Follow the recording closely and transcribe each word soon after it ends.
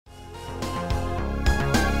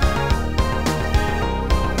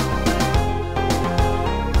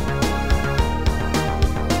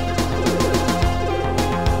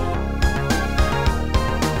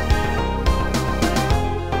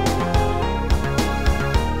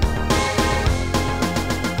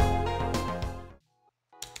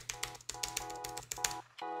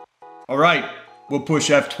All right, we'll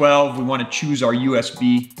push F12. We want to choose our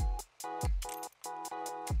USB.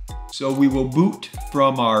 So we will boot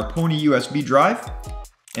from our Pony USB drive.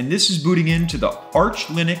 And this is booting into the Arch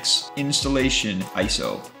Linux installation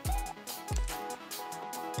ISO.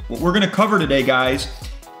 What we're gonna cover today, guys,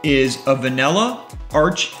 is a vanilla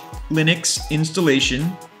Arch Linux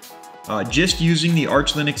installation, just using the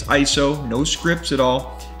Arch Linux ISO, no scripts at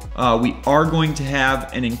all. We are going to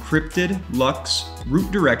have an encrypted LUKS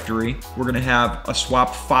root directory. We're gonna have a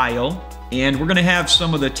swap file, and we're gonna have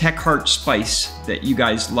some of the TechHeart spice that you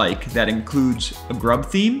guys like. That includes a GRUB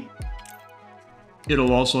theme.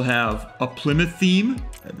 It'll also have a Plymouth theme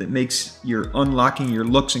that makes your unlocking your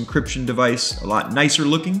LUKS encryption device a lot nicer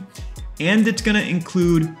looking. And it's gonna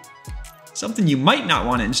include something you might not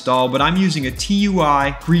want to install, but I'm using a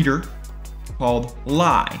TUI greeter called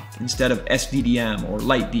LI instead of SDDM or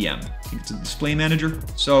LightDM. I think it's a display manager.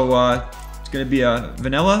 So it's gonna be a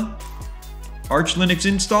vanilla Arch Linux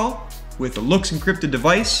install with a LUKS encrypted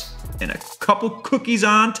device and a couple cookies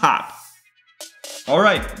on top. All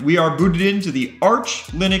right, we are booted into the Arch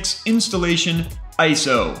Linux installation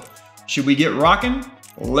ISO. Should we get rocking?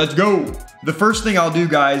 Let's go. The first thing I'll do,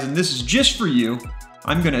 guys, and this is just for you,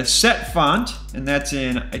 I'm gonna set font, and that's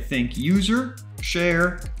in, I think, user,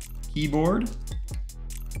 share, keyboard,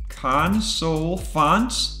 console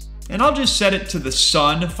fonts, and I'll just set it to the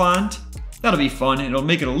Sun font. That'll be fun. It'll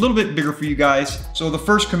make it a little bit bigger for you guys. So the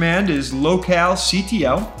first command is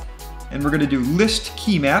localectl, and we're gonna do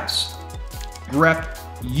list-keymaps, grep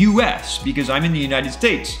US, because I'm in the United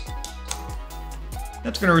States.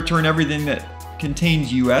 That's gonna return everything that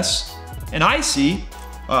contains US, and I see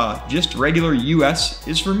just regular US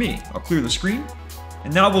is for me. I'll clear the screen,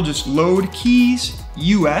 and now we'll just load keys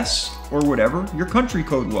US, or whatever your country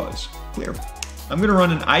code was. Clear. I'm gonna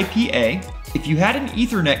run an IPA. If you had an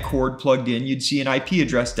Ethernet cord plugged in, you'd see an IP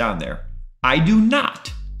address down there. I do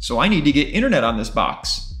not, so I need to get internet on this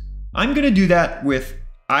box. I'm gonna do that with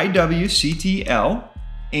iwctl,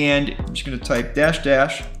 and I'm just gonna type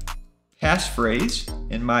 -- passphrase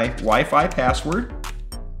and my Wi-Fi password.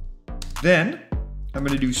 Then I'm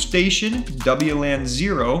gonna do station WLAN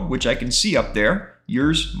 0, which I can see up there.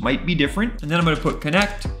 Yours might be different. And then I'm gonna put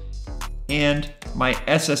connect and my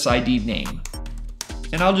SSID name.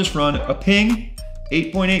 And I'll just run a ping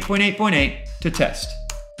 8.8.8.8 to test.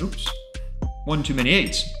 Oops, one too many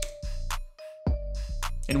 8s.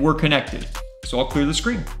 And we're connected. So I'll clear the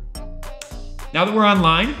screen. Now that we're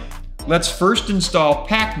online, let's first install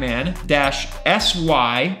pacman-sy,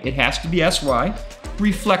 it has to be sy,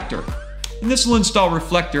 reflector. And this will install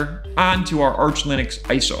reflector onto our Arch Linux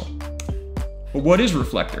ISO. But what is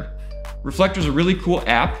reflector? Reflector is a really cool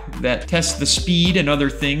app that tests the speed and other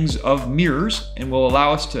things of mirrors and will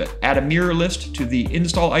allow us to add a mirror list to the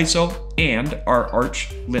install ISO and our Arch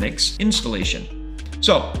Linux installation.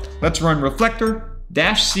 So let's run reflector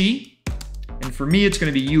 -c. And for me, it's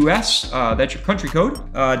gonna be US, that's your country code.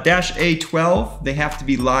 -A12, they have to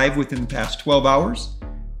be live within the past 12 hours.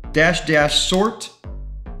 -- sort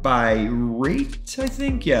by rate, I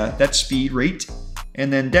think. Yeah, that's speed, rate.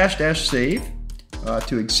 And then -- save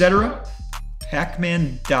to etc.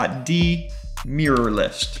 pacman.d mirror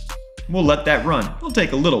list. We'll let that run. It'll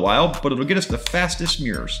take a little while, but it'll get us the fastest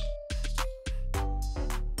mirrors.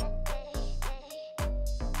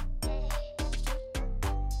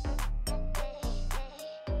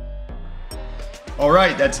 All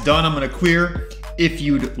right, that's done. I'm gonna clear. If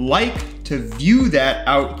you'd like to view that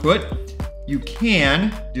output, you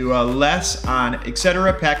can do a less on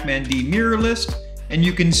etc. pacman.d mirror list, and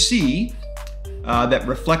you can see that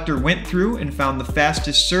reflector went through and found the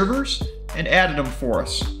fastest servers and added them for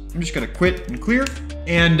us. I'm just gonna quit and clear.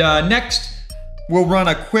 And next, we'll run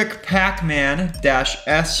a quick pacman-syy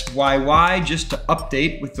just to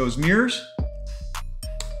update with those mirrors.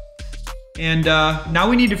 And now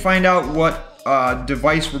we need to find out what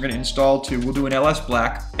device we're gonna install to. We'll do an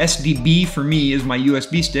lsblk. SDB for me is my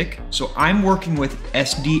USB stick, so I'm working with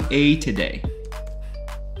SDA today.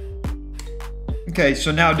 Okay,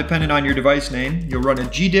 so now depending on your device name, you'll run a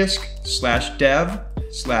gdisk /dev/xxx,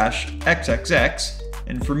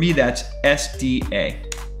 and for me that's SDA.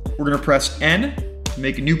 We're gonna press N to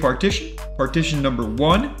make a new partition. Partition number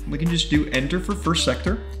 1, we can just do enter for first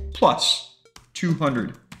sector, plus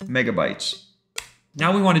 200 megabytes.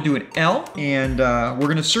 Now we want to do an L, and we're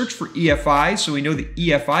going to search for EFI, so we know the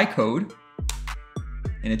EFI code,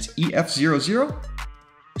 and it's EF00.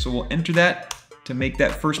 So we'll enter that to make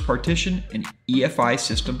that first partition an EFI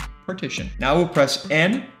system partition. Now we'll press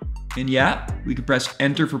N, and yeah, we can press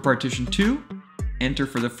enter for partition 2, enter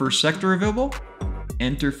for the first sector available,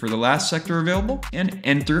 enter for the last sector available, and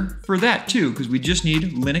enter for that too, because we just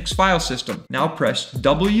need Linux file system. Now press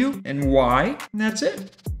W and Y, and that's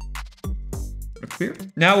it. Clear.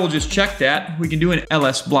 Now we'll just check that. We can do an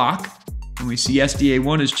lsblk, and we see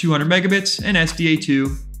SDA1 is 200 megabits, and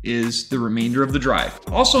SDA2 is the remainder of the drive.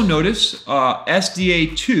 Also notice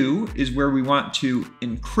SDA2 is where we want to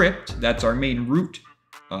encrypt. That's our main root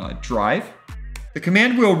drive. The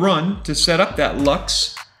command we'll run to set up that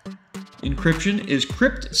LUKS encryption is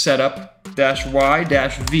crypt setup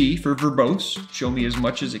 -y-v for verbose, show me as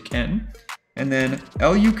much as it can, and then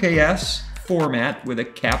LUKS format with a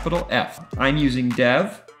capital F. I'm using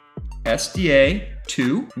dev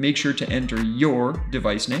SDA2. Make sure to enter your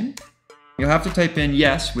device name. You'll have to type in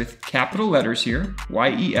yes with capital letters here,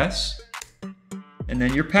 YES, and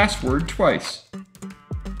then your password twice.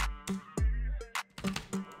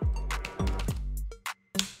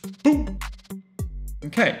 Boom.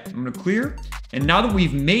 Okay, I'm gonna clear. And now that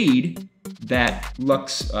we've made that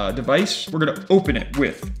LUKS device, we're gonna open it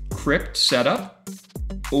with crypt setup,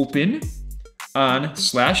 open on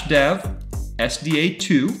 /dev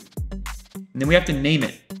SDA2, and then we have to name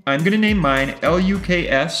it. I'm gonna name mine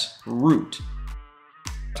LUKS root.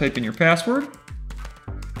 Type in your password,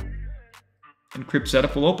 and crypt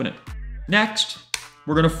setup will open it. Next,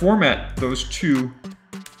 we're gonna format those two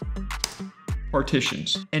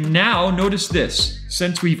partitions. And now notice this,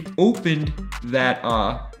 since we've opened that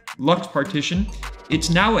LUKS partition, it's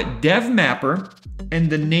now a dev mapper and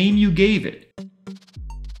the name you gave it.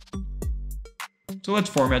 So let's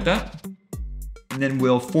format that. And then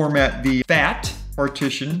we'll format the FAT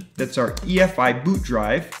partition, that's our EFI boot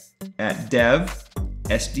drive, at dev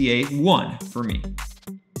SDA1 for me.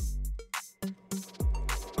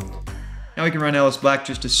 Now we can run lsblk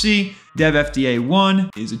just to see. Dev SDA1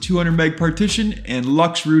 is a 200 meg partition, and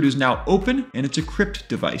LUKS root is now open, and it's a crypt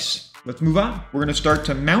device. Let's move on. We're gonna start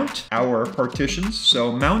to mount our partitions.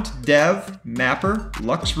 So mount dev mapper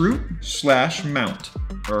LUKS root /mount,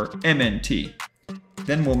 or MNT.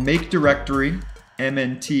 Then we'll make directory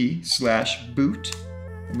MNT/boot.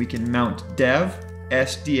 And we can mount dev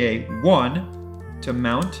SDA1 to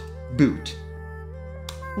mount boot.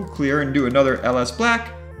 We'll clear and do another lsblk.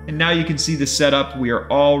 And now you can see the setup. We are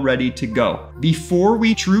all ready to go. Before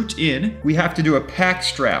we root in, we have to do a pack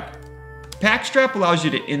strap. Pack strap allows you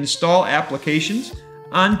to install applications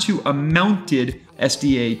onto a mounted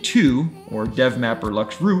SDA2 or dev mapper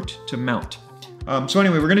LUKS root to mount. So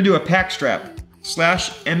anyway, we're gonna do a pack strap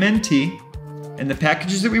 /MNT, and the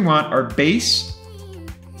packages that we want are base,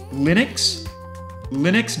 Linux,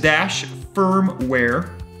 Linux-firmware,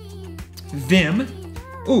 Vim.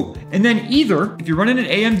 Oh, and then either, if you're running an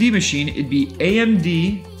AMD machine, it'd be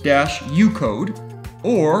AMD-Ucode,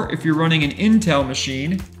 or if you're running an Intel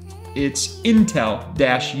machine, it's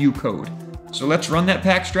Intel-Ucode. So let's run that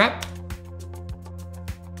pack strap.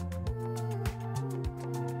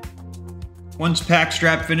 Once pack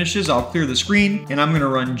strap finishes, I'll clear the screen, and I'm gonna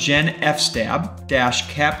run gen fstab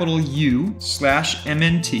 -U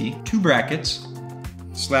 /MNT, 2 brackets,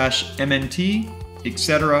 /MNT,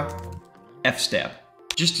 etc. fstab.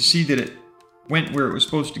 Just to see that it went where it was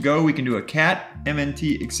supposed to go, we can do a cat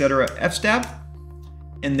MNT, etc. fstab.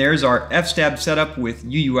 And there's our fstab setup with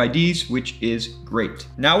UUIDs, which is great.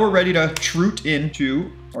 Now we're ready to root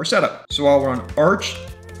into our setup. So I'll run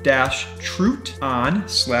arch-root on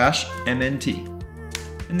 /MNT.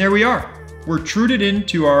 And there we are. We're rooted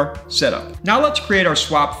into our setup. Now let's create our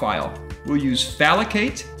swap file. We'll use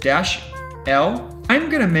allocate-L. I'm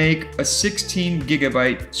gonna make a 16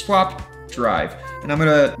 gigabyte swap drive. And I'm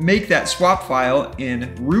gonna make that swap file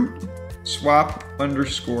in root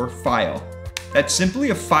swap_file. That's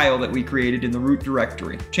simply a file that we created in the root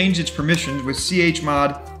directory. Change its permissions with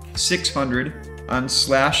chmod 600 on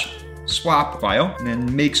 /swap file, and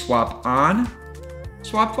then make swap on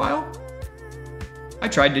swap file. I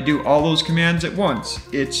tried to do all those commands at once.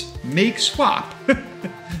 It's make swap,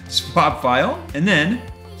 swap file, and then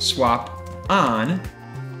swap on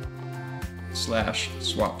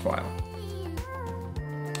 /swap file.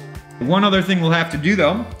 One other thing we'll have to do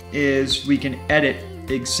though is we can edit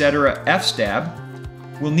etc. fstab.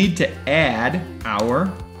 We'll need to add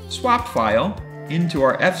our swap file into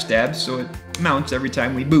our fstab so it mounts every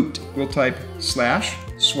time we boot. We'll type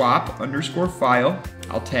 /swap_file.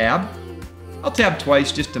 I'll tab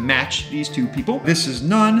twice just to match these two people. This is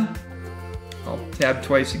none. I'll tab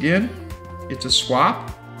twice again. It's a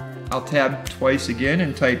swap. I'll tab twice again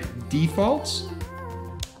and type defaults.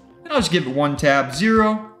 And I'll just give it one tab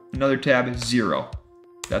 0, another tab 0.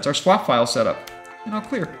 That's our swap file setup. And I'll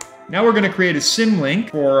clear. Now we're going to create a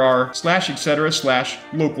symlink for our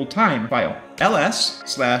 /etc/local time file.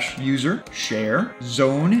 ls/user share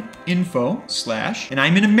zone info / and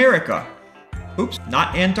I'm in America. Oops,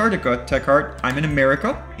 not Antarctica, TechHeart. I'm in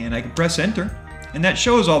America, and I can press enter. And that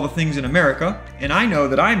shows all the things in America, and I know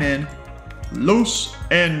that I'm in Los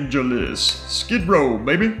Angeles. Skid Row,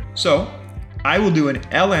 baby. So I will do an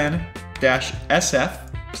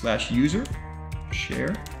ln-sf/user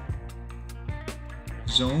share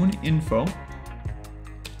zone info,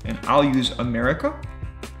 and I'll use America,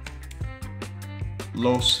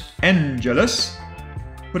 Los Angeles,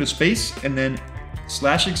 put a space, and then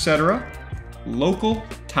 /etc local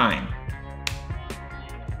time.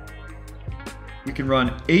 We can run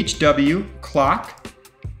HW clock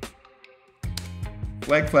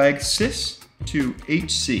flag sys to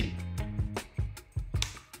HC.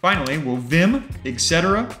 Finally, we'll vim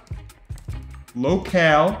etc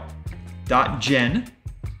locale.gen,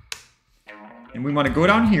 and we want to go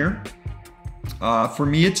down here. For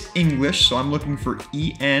me, it's English, so I'm looking for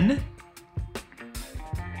EN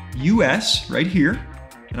US right here,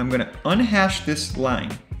 and I'm going to unhash this line.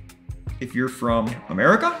 If you're from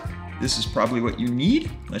America, this is probably what you need,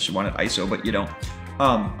 unless you want it ISO, but you don't.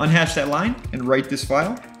 Unhash that line and write this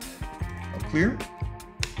file. All clear.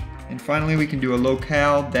 And finally, we can do a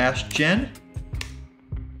locale-gen,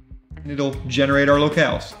 and it'll generate our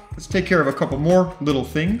locales. Let's take care of a couple more little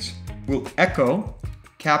things. We'll echo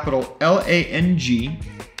capital LANG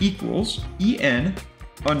equals EN_US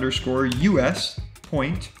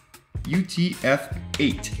point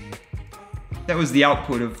UTF-8. That was the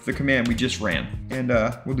output of the command we just ran. And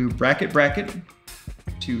we'll do bracket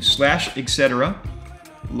to /etc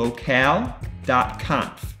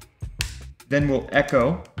locale.conf. Then we'll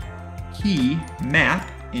echo key map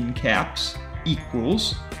in caps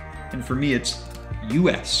equals, and for me it's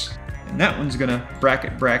US. And that one's gonna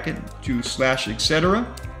bracket to /etc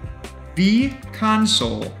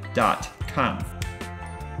vconsole.conf.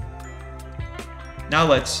 Now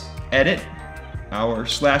let's edit our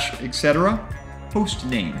 /etc host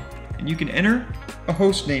name. And you can enter a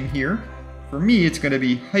host name here. For me, it's gonna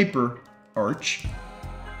be HyperArch.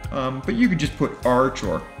 But you could just put Arch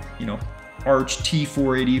or, Arch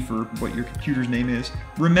T480 for what your computer's name is.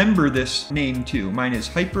 Remember this name too. Mine is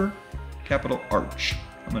Hyper capital Arch.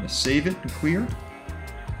 I'm gonna save it and clear.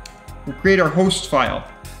 We'll create our host file.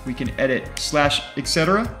 We can edit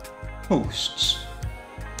 /etc hosts.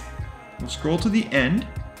 We'll scroll to the end,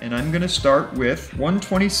 and I'm gonna start with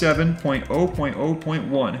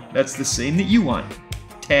 127.0.0.1. That's the same that you want.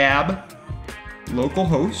 Tab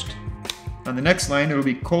localhost. On the next line, it'll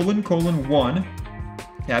be ::1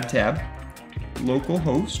 tab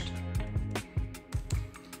localhost.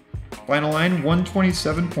 Final line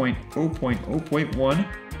 127.0.0.1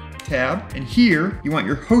 tab, and here you want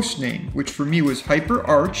your host name, which for me was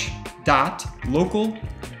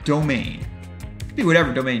hyperarch.local-domain. It could be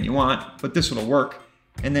whatever domain you want, but this will work.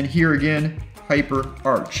 And then here again,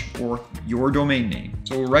 HyperArch, or your domain name.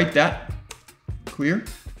 So we'll write that, clear.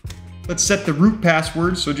 Let's set the root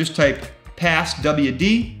password, so just type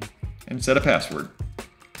passwd and set a password.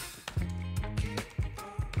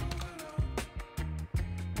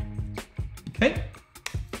 Okay.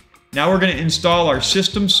 Now we're going to install our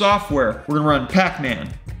system software. We're going to run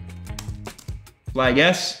pacman, flag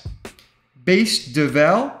S, base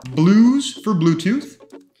devel, blues for Bluetooth,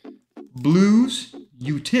 blues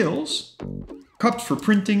utils, cups for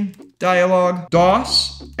printing, dialog,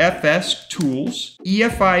 DOS, FS tools,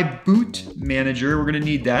 EFI boot manager, we're going to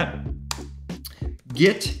need that,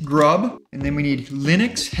 git grub, and then we need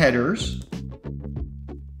Linux headers,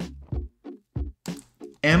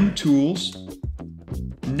 M tools,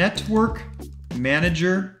 network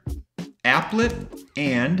manager, applet,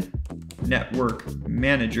 and network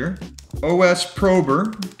manager, OS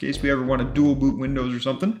prober, in case we ever want to dual boot Windows or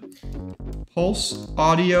something, pulse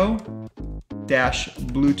audio dash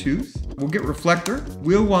Bluetooth. We'll get reflector.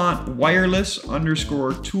 We'll want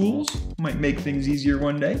wireless_tools. Might make things easier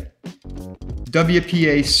one day.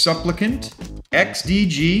 WPA supplicant,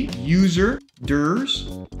 XDG user DIRs,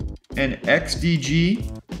 and XDG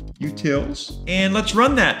utils. And let's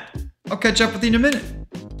run that. I'll catch up with you in a minute.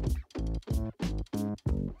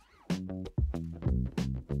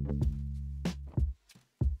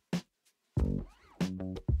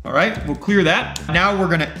 All right, we'll clear that. Now we're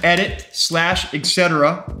gonna edit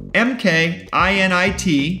 /etc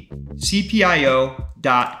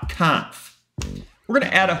mkinitcpio.conf. We're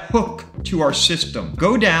gonna add a hook to our system.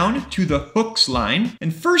 Go down to the hooks line,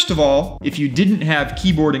 and first of all, if you didn't have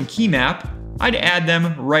keyboard and key map, I'd add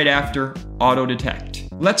them right after auto detect.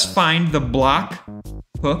 Let's find the block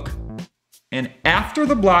hook And after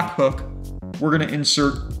the block hook, we're gonna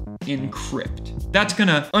insert encrypt. That's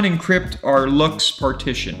gonna unencrypt our LUKS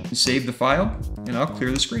partition. Save the file, and I'll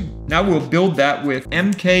clear the screen. Now we'll build that with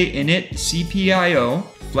mkinit cpio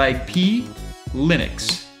flag p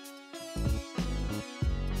Linux.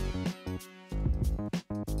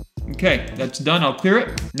 Okay, that's done. I'll clear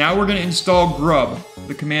it. Now we're gonna install GRUB.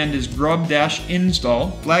 The command is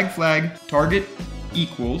grub-install flag target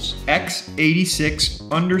equals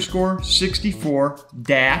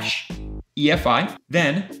x86_64-EFI,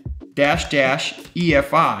 then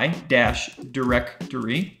 --EFI-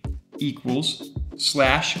 directory equals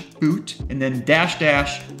 /boot, and then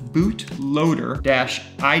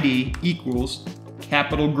 --bootloader-ID equals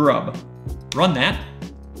 _GRUB. Run that.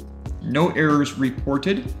 No errors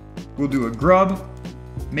reported. We'll do a grub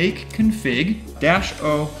make config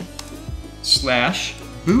 -o/boot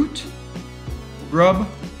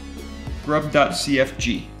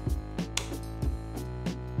grub.cfg.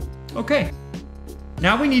 Okay,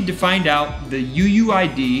 now we need to find out the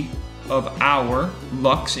UUID of our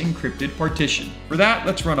LUKS encrypted partition. For that,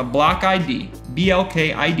 let's run a block ID,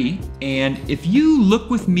 blk ID, and if you look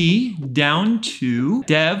with me down to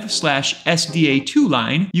dev/sda2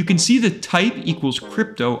 line, you can see the type equals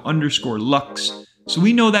crypto_LUKS. So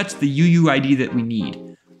we know that's the UUID that we need.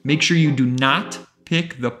 Make sure you do not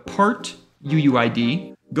pick the part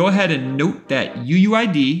UUID. Go ahead and note that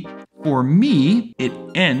UUID. For me, it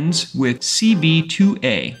ends with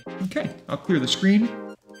CB2A. Okay, I'll clear the screen.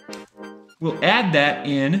 We'll add that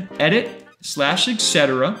in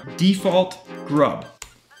edit/etc default grub.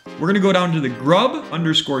 We're gonna go down to the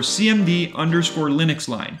grub_cmd_Linux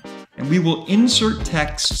line, and we will insert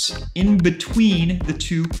texts in between the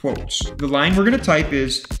two quotes. The line we're gonna type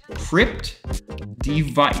is crypt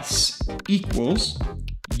device equals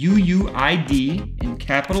UUID in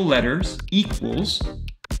capital letters equals,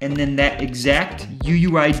 and then that exact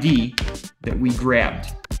UUID that we grabbed.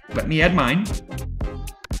 Let me add mine.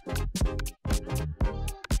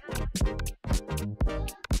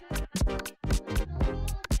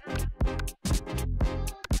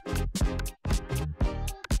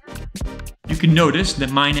 You can notice that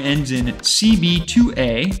mine ends in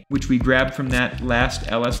CB2A, which we grabbed from that last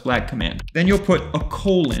lsblk command. Then you'll put a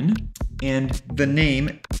colon and the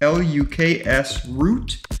name LUKS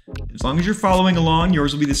root. As long as you're following along,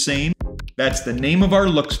 yours will be the same. That's the name of our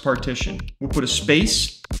LUKS partition. We'll put a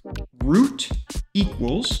space, root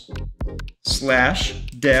equals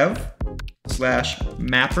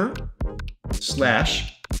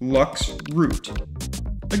 /dev/mapper/LUKS root.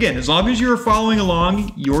 Again, as long as you're following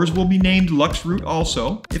along, yours will be named LUKS root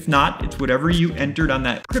also. If not, it's whatever you entered on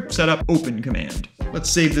that crypt setup open command. Let's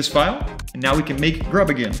save this file, and now we can make grub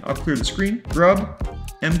again. I'll clear the screen. Grub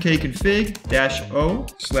mkconfig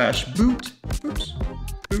 -o/boot,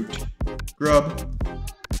 boot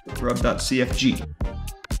grub.cfg.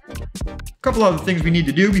 A couple other things we need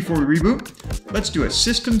to do before we reboot. Let's do a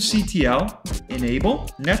systemctl enable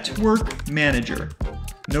network manager.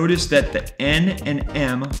 Notice that the N and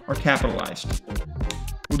M are capitalized.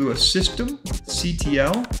 We'll do a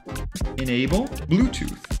systemctl enable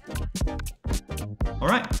Bluetooth. All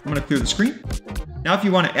right, I'm gonna clear the screen. Now if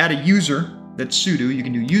you wanna add a user that's sudo, you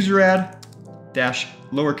can do user_add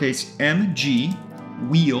 -mg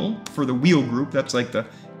wheel for the wheel group. That's like the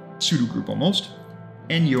sudo group almost.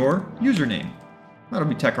 And your username. That'll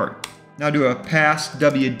be TechHeart. Now do a pass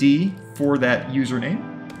wd for that username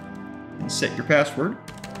and set your password.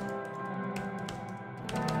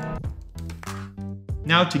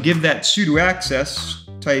 Now to give that sudo access,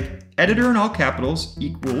 type editor in all capitals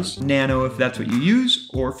equals nano if that's what you use,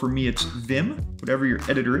 or for me it's vim, whatever your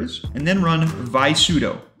editor is, and then run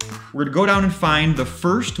vi-sudo. We're gonna go down and find the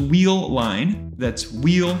first wheel line, that's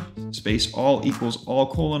wheel space all equals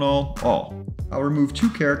all : all. I'll remove 2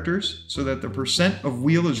 characters so that the percent of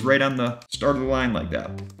wheel is right on the start of the line like that.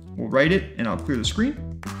 We'll write it and I'll clear the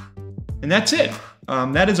screen. And that's it.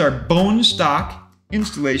 That is our bone stock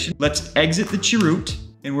installation. Let's exit the chroot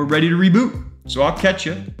and we're ready to reboot. So I'll catch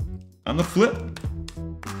you on the flip.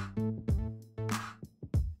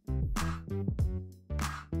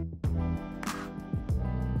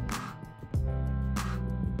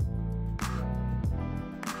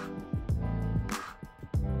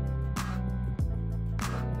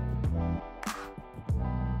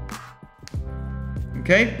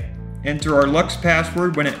 Okay, enter our LUKS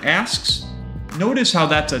password when it asks. Notice how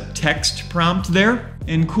that's a text prompt there.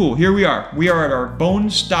 And cool, here we are. We are at our bone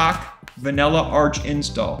stock vanilla Arch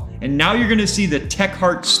install. And now you're gonna see the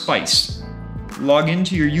TechHeart Spice. Log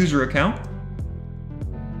into your user account.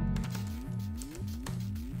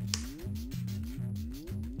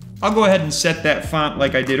 I'll go ahead and set that font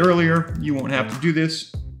like I did earlier. You won't have to do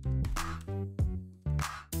this.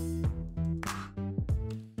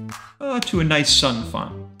 To a nice sun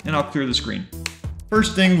font, and I'll clear the screen.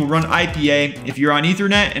 First thing, we'll run IPA. If you're on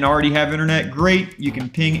Ethernet and already have internet, great. You can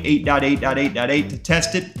ping 8.8.8.8 to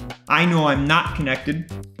test it. I know I'm not connected.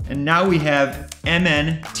 And now we have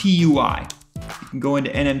MNTUI. You can go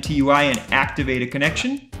into NMTUI and activate a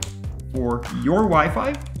connection for your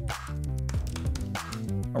Wi-Fi.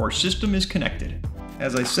 Our system is connected.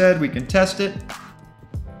 As I said, we can test it.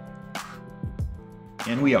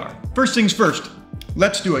 And we are. First things first.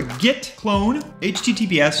 Let's do a git clone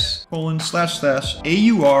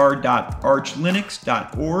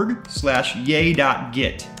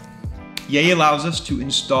https://aur.archlinux.org/yay.git. Yay allows us to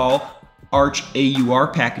install Arch AUR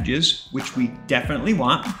packages, which we definitely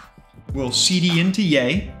want. We'll cd into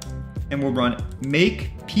yay, and we'll run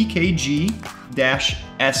make pkg-si.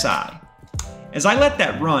 As I let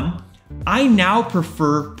that run, I now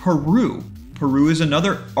prefer Peru. Peru is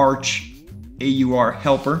another Arch AUR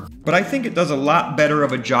helper, but I think it does a lot better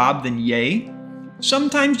of a job than yay.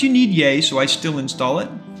 Sometimes you need yay, so I still install it,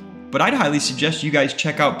 but I'd highly suggest you guys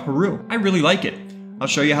check out Peru. I really like it. I'll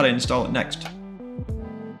show you how to install it next.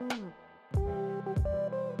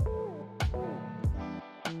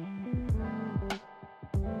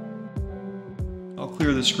 I'll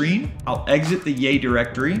clear the screen. I'll exit the yay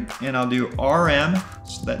directory, and I'll do rm-rf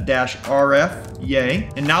yay.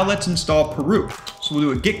 And now let's install Peru. So we'll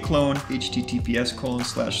do a git clone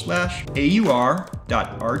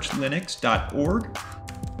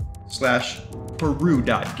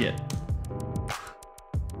https://aur.archlinux.org/peru.git.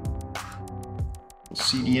 We'll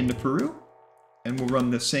cd into Peru, and we'll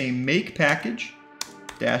run the same make package-si.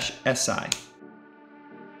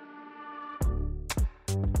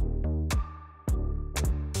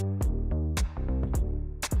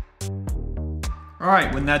 All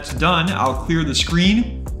right, when that's done, I'll clear the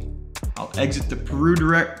screen. I'll exit the Peru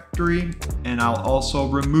directory, and I'll also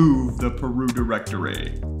remove the Peru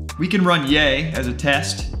directory. We can run yay as a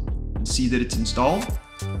test and see that it's installed.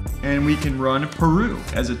 And we can run Peru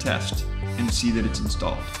as a test and see that it's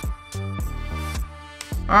installed.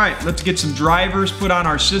 All right, let's get some drivers put on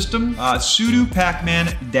our system. Sudo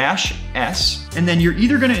pacman-s, and then you're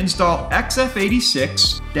either gonna install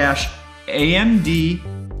xf86-AMD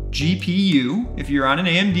GPU if you're on an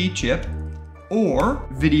AMD chip, or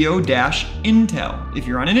video-Intel if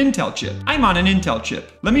you're on an Intel chip. I'm on an Intel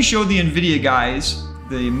chip. Let me show the NVIDIA guys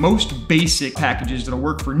the most basic packages that'll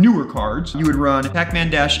work for newer cards. You would run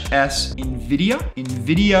pacman-s NVIDIA,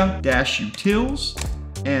 NVIDIA-utils,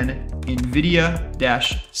 and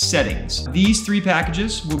NVIDIA-settings. These three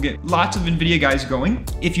packages will get lots of NVIDIA guys going.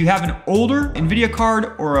 If you have an older NVIDIA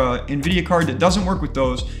card or a NVIDIA card that doesn't work with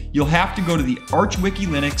those, you'll have to go to the Arch Wiki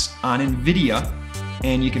Linux on NVIDIA,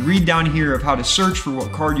 and you can read down here of how to search for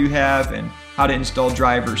what card you have and how to install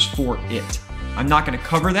drivers for it. I'm not gonna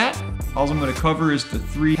cover that. All I'm gonna cover is the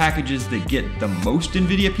three packages that get the most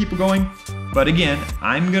NVIDIA people going. But again,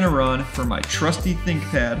 I'm gonna run for my trusty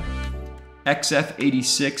ThinkPad,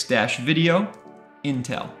 xf86-video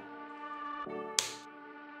Intel.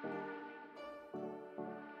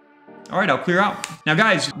 All right, I'll clear out. Now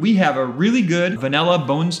guys, we have a really good vanilla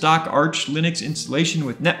bone stock Arch Linux installation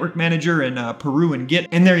with Network Manager and Peru and Git,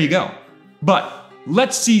 and there you go. But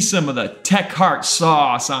let's see some of the TechHeart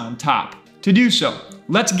sauce on top. To do so,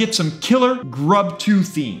 let's get some killer GRUB 2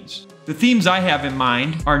 themes. The themes I have in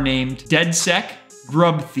mind are named dedsec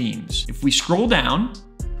GRUB themes. If we scroll down,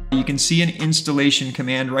 you can see an installation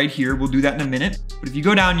command right here. We'll do that in a minute. But if you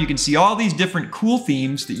go down, you can see all these different cool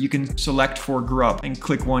themes that you can select for GRUB, and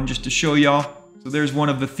click one just to show y'all. So there's one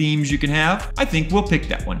of the themes you can have. I think we'll pick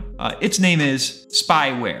that one. Its name is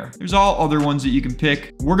Spyware. There's all other ones that you can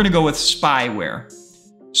pick. We're gonna go with Spyware.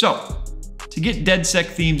 So, to get dedsec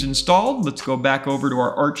themes installed, let's go back over to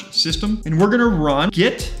our Arch system, and we're gonna run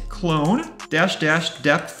git clone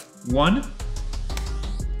 --depth1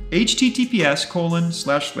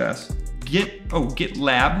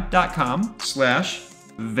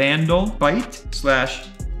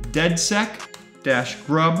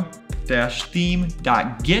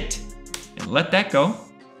 and let that go.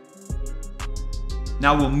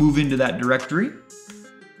 Now we'll move into that directory.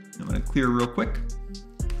 I'm gonna clear real quick.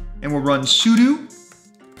 And we'll run sudo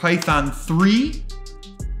python3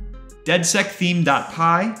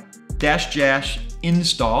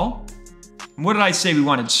 dedsec-theme.py-install. And what did I say we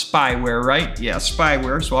wanted? Spyware, right? Yeah,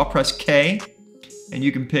 spyware. So I'll press K, and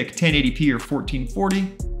you can pick 1080p or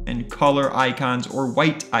 1440, and color icons or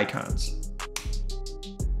white icons.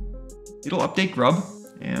 It'll update GRUB,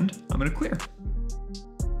 and I'm gonna clear.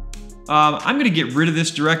 I'm gonna get rid of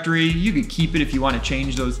this directory. You could keep it if you want to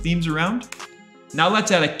change those themes around. Now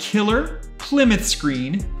let's add a killer Plymouth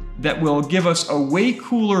screen that will give us a way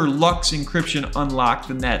cooler LUKS encryption unlock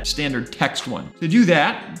than that standard text one. To do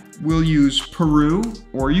that, we'll use Peru,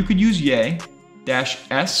 or you could use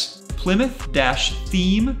yay-s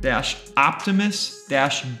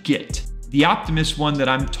Plymouth-theme-optimus-git. The Optimus one that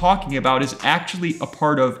I'm talking about is actually a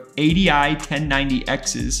part of ADI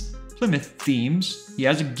 1090X's Plymouth themes. He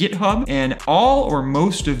has a GitHub, and all or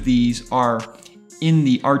most of these are in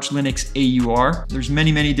the Arch Linux AUR. There's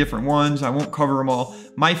many, many different ones. I won't cover them all.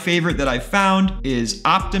 My favorite that I found is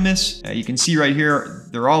Optimus. You can see right here,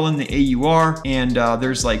 they're all in the AUR, and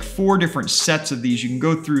there's like 4 different sets of these. You can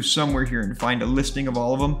go through somewhere here and find a listing of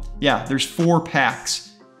all of them. Yeah, there's 4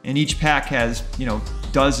 packs, and each pack has, you know,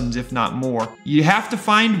 dozens, if not more. You have to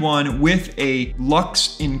find one with a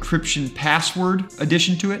LUKS encryption password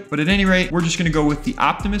addition to it. But at any rate, we're just gonna go with the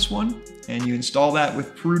Optimus one, and you install that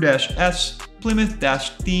with Peru-s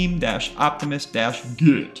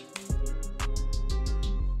Plymouth-theme-optimus-git.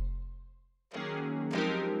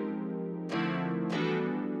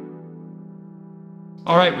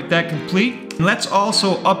 All right, with that complete, let's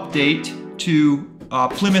also update to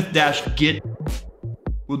Plymouth-git.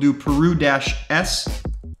 We'll do Peru-s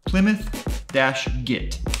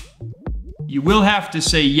Plymouth-git. You will have to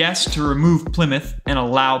say yes to remove Plymouth and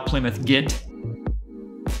allow Plymouth-git.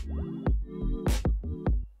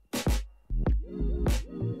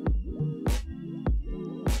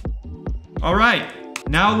 All right,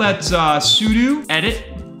 now let's sudo edit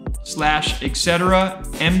 /etc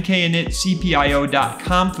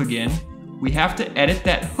mkinitcpio.conf again. We have to edit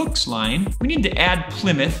that hooks line. We need to add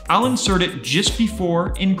Plymouth. I'll insert it just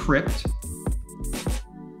before encrypt,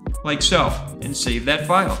 like so, and save that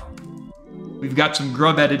file. We've got some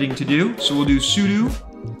grub editing to do, so we'll do sudo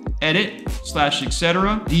edit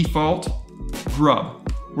 /etc default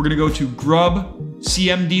grub. We're gonna go to grub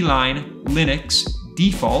cmd line Linux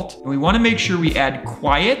default, and we wanna make sure we add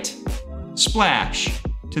quiet splash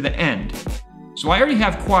to the end. So I already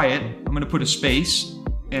have quiet. I'm gonna put a space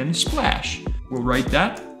and splash. We'll write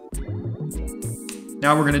that.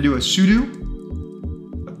 Now we're gonna do a sudo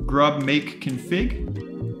grub make config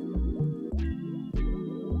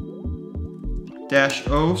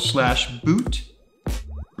 -o/boot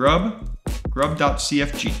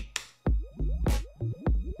grub.cfg.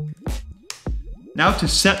 Now to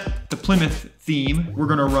set the Plymouth theme, we're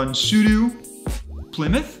gonna run sudo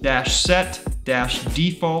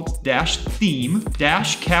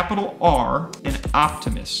Plymouth-set-default-theme-R and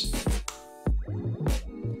Optimus.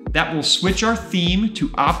 That will switch our theme to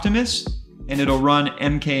Optimus, and it'll run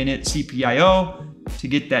mkinitcpio to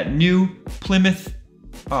get that new Plymouth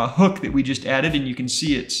hook that we just added, and you can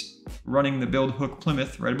see it's running the build hook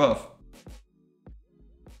Plymouth right above.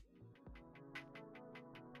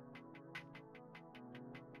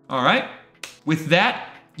 All right, with that,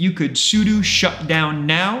 you could sudo shut down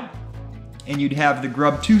now, and you'd have the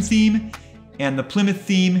grub2 theme and the Plymouth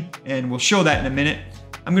theme, and we'll show that in a minute.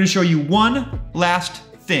 I'm gonna show you one last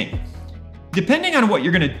thing. Depending on what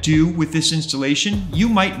you're gonna do with this installation, you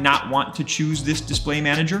might not want to choose this display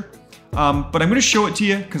manager, but I'm gonna show it to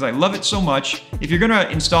you because I love it so much. If you're gonna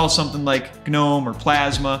install something like GNOME or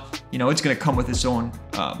Plasma, you know, it's gonna come with its own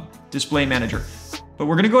display manager. But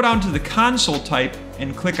we're gonna go down to the console type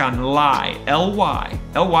and click on Ly, L-Y.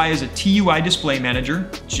 L-Y is a TUI Display Manager.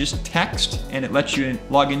 It's just text, and it lets you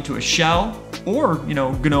log into a shell, or, you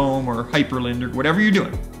know, GNOME or Hyprland or whatever you're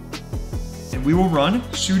doing. And we will run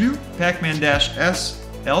sudo pacman-s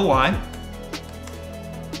ly.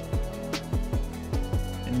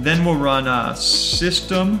 And then we'll run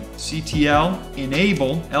systemctl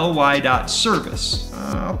enable ly.service.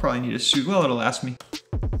 I'll probably need a sudo, well, it'll ask me.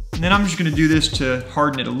 And then I'm just gonna do this to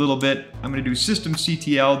harden it a little bit. I'm gonna do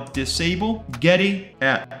systemctl disable getty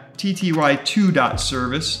at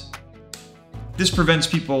tty2.service. This prevents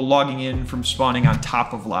people logging in from spawning on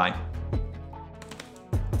top of Ly.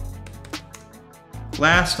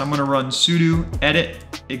 Last, I'm gonna run sudo edit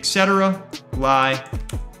etc ly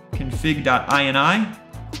config.ini,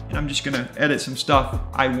 and I'm just gonna edit some stuff.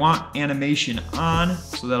 I want animation on,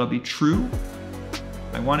 so that'll be true.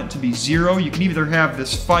 I want it to be 0. You can either have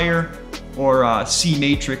this fire or C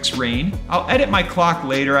matrix rain. I'll edit my clock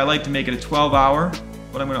later. I like to make it a 12-hour,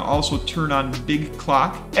 but I'm gonna also turn on big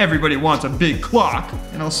clock. Everybody wants a big clock,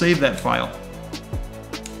 and I'll save that file.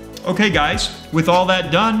 Okay guys, with all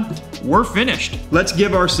that done, we're finished. Let's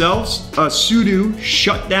give ourselves a sudo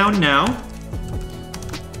shutdown now.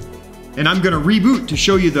 And I'm gonna reboot to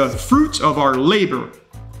show you the fruits of our labor.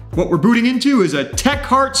 What we're booting into is a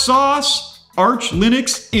TechHeart sauce Arch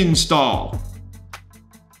Linux install.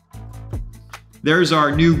 There's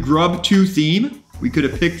our new GRUB 2 theme. We could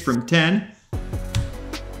have picked from 10.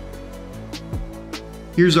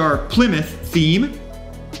 Here's our Plymouth theme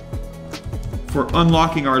for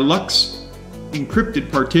unlocking our LUKS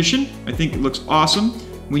encrypted partition. I think it looks awesome.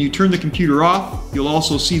 When you turn the computer off, you'll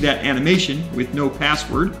also see that animation with no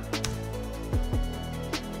password.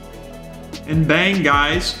 And bang,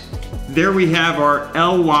 guys, there we have our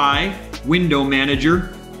LY window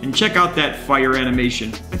manager. And check out that fire animation.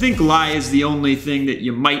 I think LY is the only thing that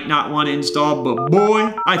you might not want to install, but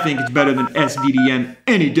boy, I think it's better than SDDM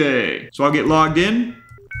any day. So I'll get logged in,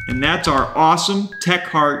 and that's our awesome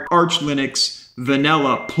TechHeart Arch Linux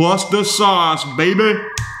vanilla plus the sauce, baby,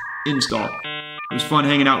 install. It was fun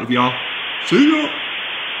hanging out with y'all. See ya!